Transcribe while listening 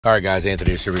All right, guys,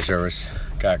 Anthony Distributor Service.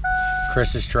 Got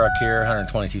Chris's truck here,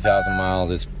 122,000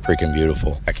 miles. It's freaking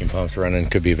beautiful. Vacuum pumps running.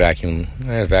 Could be vacuum.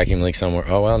 There's a vacuum leak somewhere.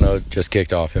 Oh, well, no, it just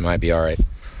kicked off. It might be all right.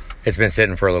 It's been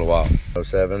sitting for a little while.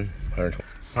 07, 120.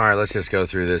 All right, let's just go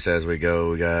through this as we go.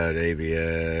 We got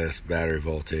ABS, battery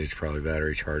voltage, probably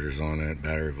battery chargers on it,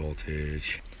 battery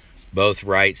voltage. Both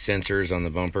right sensors on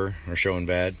the bumper are showing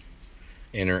bad,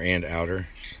 inner and outer.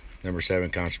 Number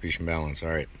 7, contribution balance. All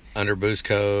right, under boost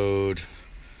code.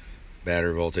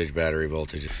 Battery voltage.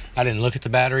 I didn't look at the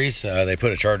batteries. They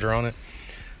put a charger on it,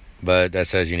 but that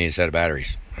says you need a set of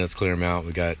batteries. Let's clear them out.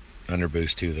 We got under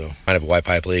boost too, though. Might have a white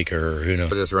pipe leak or who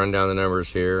knows. I'll just run down the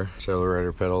numbers here.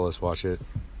 Accelerator pedal. Let's watch it.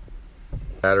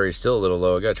 Battery's still a little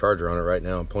low. I got a charger on it right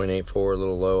now. 0.84, a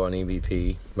little low on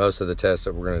EBP. Most of the tests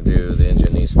that we're going to do, the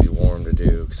engine needs to be warm to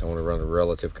do because I want to run a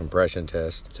relative compression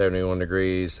test. 71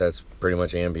 degrees. That's pretty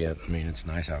much ambient. I mean, it's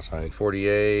nice outside.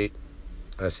 48.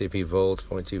 SCP volts,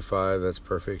 0.25, that's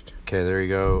perfect. Okay, there you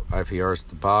go. IPR's at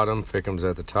the bottom, FICM's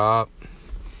at the top.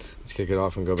 Let's kick it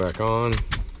off and go back on.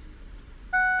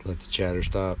 Let the chatter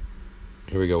stop.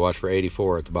 Here we go, watch for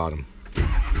 84 at the bottom.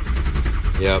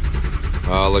 Yep.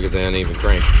 Oh, look at the uneven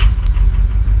crank.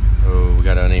 Oh, we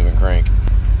got an uneven crank.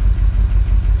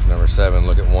 It's number 7,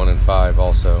 look at 1 and 5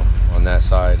 also on that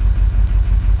side.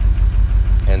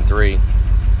 And 3.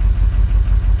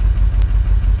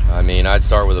 I mean, I'd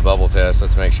start with a bubble test.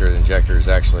 Let's make sure the injector is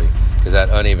actually, because that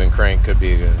uneven crank could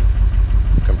be a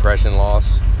compression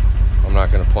loss. I'm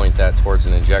not going to point that towards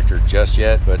an injector just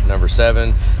yet, but number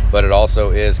 7, but it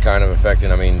also is kind of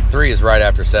affecting. I mean, 3 is right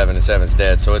after 7 and 7's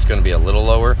dead, so it's going to be a little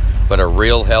lower, but a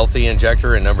real healthy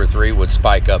injector in number 3 would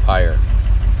spike up higher.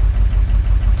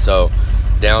 So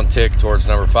down tick towards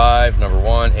number 5, number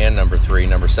 1, and number 3.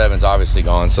 Number 7's obviously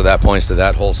gone, so that points to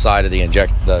that whole side of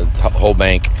the whole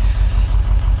bank.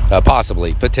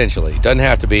 Possibly, potentially. Doesn't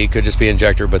have to be, could just be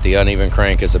injector, but the uneven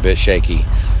crank is a bit shaky.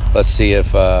 Let's see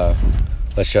if,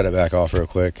 let's shut it back off real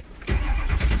quick.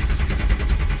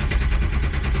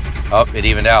 Oh, it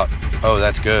evened out. Oh,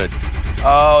 that's good.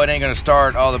 Oh, it ain't gonna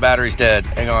start. Oh, the battery's dead.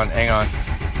 Hang on.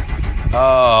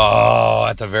 Oh,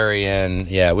 at the very end.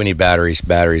 Yeah, we need batteries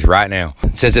right now.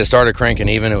 Since it started cranking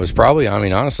even, it was probably, I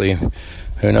mean, honestly,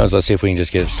 who knows? Let's see if we can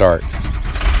just get it start.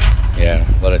 Yeah,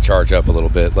 let it charge up a little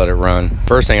bit, let it run.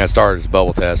 First thing I started is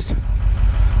bubble test.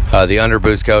 The under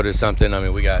boost code is something, I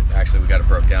mean, we got a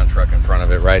broke down truck in front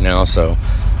of it right now, so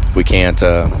we can't,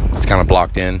 it's kind of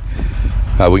blocked in.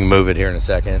 We can move it here in a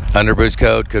second. Under boost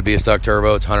code could be a stuck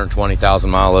turbo. It's 120,000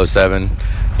 mile 07.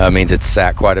 Means it's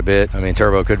sat quite a bit. I mean,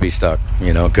 turbo could be stuck,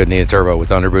 you know, could need a turbo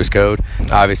with under boost code.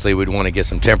 Obviously, we'd want to get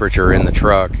some temperature in the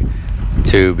truck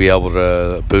to be able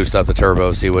to boost up the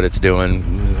turbo, see what it's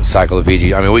doing, cycle the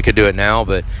VG. I mean, we could do it now,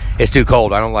 but it's too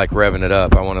cold. I don't like revving it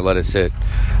up. I want to let it sit.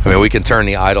 I mean, we can turn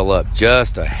the idle up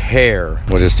just a hair.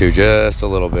 We'll just do just a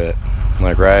little bit,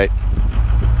 like right.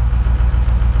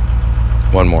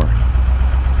 One more.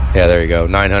 Yeah, there you go,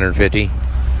 950.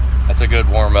 That's a good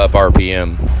warm-up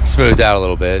RPM. Smoothed out a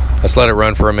little bit. Let's let it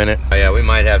run for a minute. Oh, yeah, we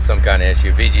might have some kind of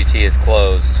issue. VGT is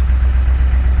closed,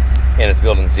 and it's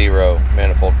building 0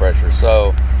 manifold pressure.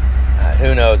 So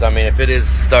who knows? I mean, if it is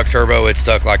stuck turbo, it's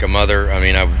stuck like a mother. I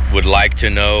mean, I would like to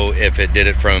know if it did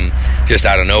it from just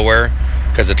out of nowhere,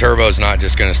 because the turbo is not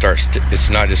just going to start. It's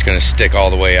not just going to stick all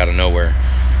the way out of nowhere,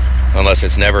 unless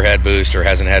it's never had boost or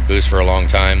hasn't had boost for a long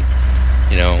time.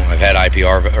 You know, I've had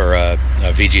IPR or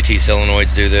VGT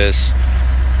solenoids do this.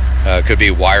 Could be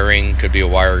wiring, could be a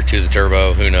wire to the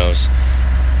turbo. Who knows?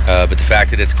 But the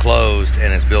fact that it's closed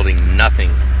and it's building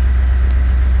nothing.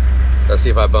 Let's see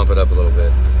if I bump it up a little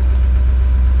bit.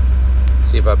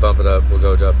 See if I bump it up. We'll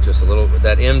go up just a little bit.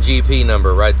 That MGP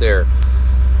number right there.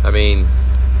 I mean,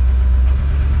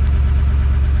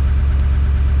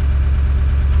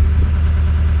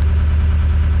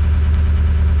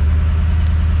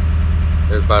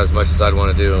 there's about as much as I'd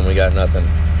want to do, and we got nothing.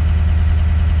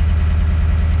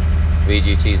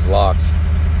 VGT's locked.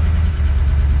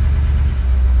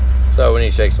 So we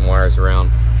need to shake some wires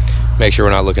around. Make sure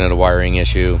we're not looking at a wiring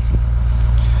issue.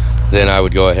 Then I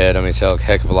would go ahead. I mean, it's a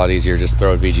heck of a lot easier. Just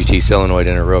throw a VGT solenoid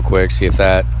in it real quick. See if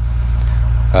that.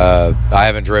 I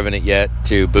haven't driven it yet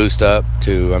to boost up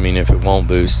to, I mean, if it won't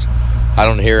boost. I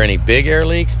don't hear any big air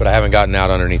leaks, but I haven't gotten out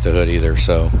underneath the hood either.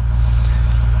 So,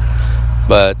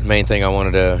 but the main thing I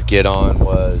wanted to get on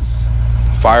was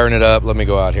firing it up. Let me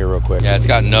go out here real quick. Yeah, it's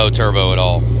got no turbo at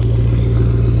all.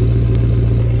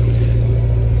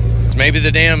 Maybe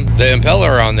the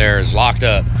impeller on there is locked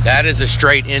up. That is a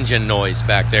straight engine noise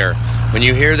back there. When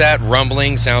you hear that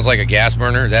rumbling, sounds like a gas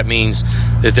burner, that means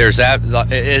that there's that.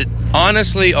 It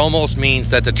honestly almost means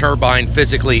that the turbine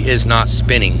physically is not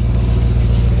spinning.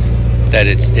 that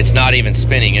it's not even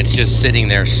spinning, it's just sitting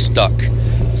there stuck.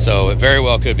 So it very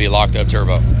well could be locked up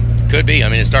turbo. Could be. I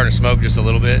mean, it's starting to smoke just a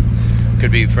little bit.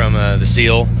 Could be from the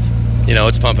seal. You know,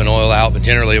 it's pumping oil out, but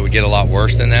generally it would get a lot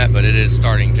worse than that, but it is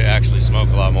starting to actually smoke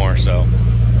a lot more. So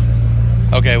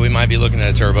okay, we might be looking at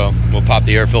a turbo. We'll pop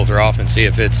the air filter off and see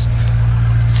if it's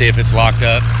locked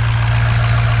up.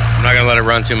 I'm not gonna let it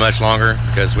run too much longer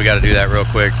because we got to do that real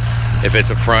quick. If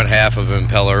it's a front half of an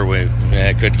impeller,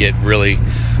 it could get really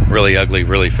ugly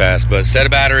really fast. But set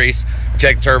of batteries,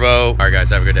 check the turbo. All right, guys,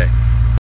 have a good day.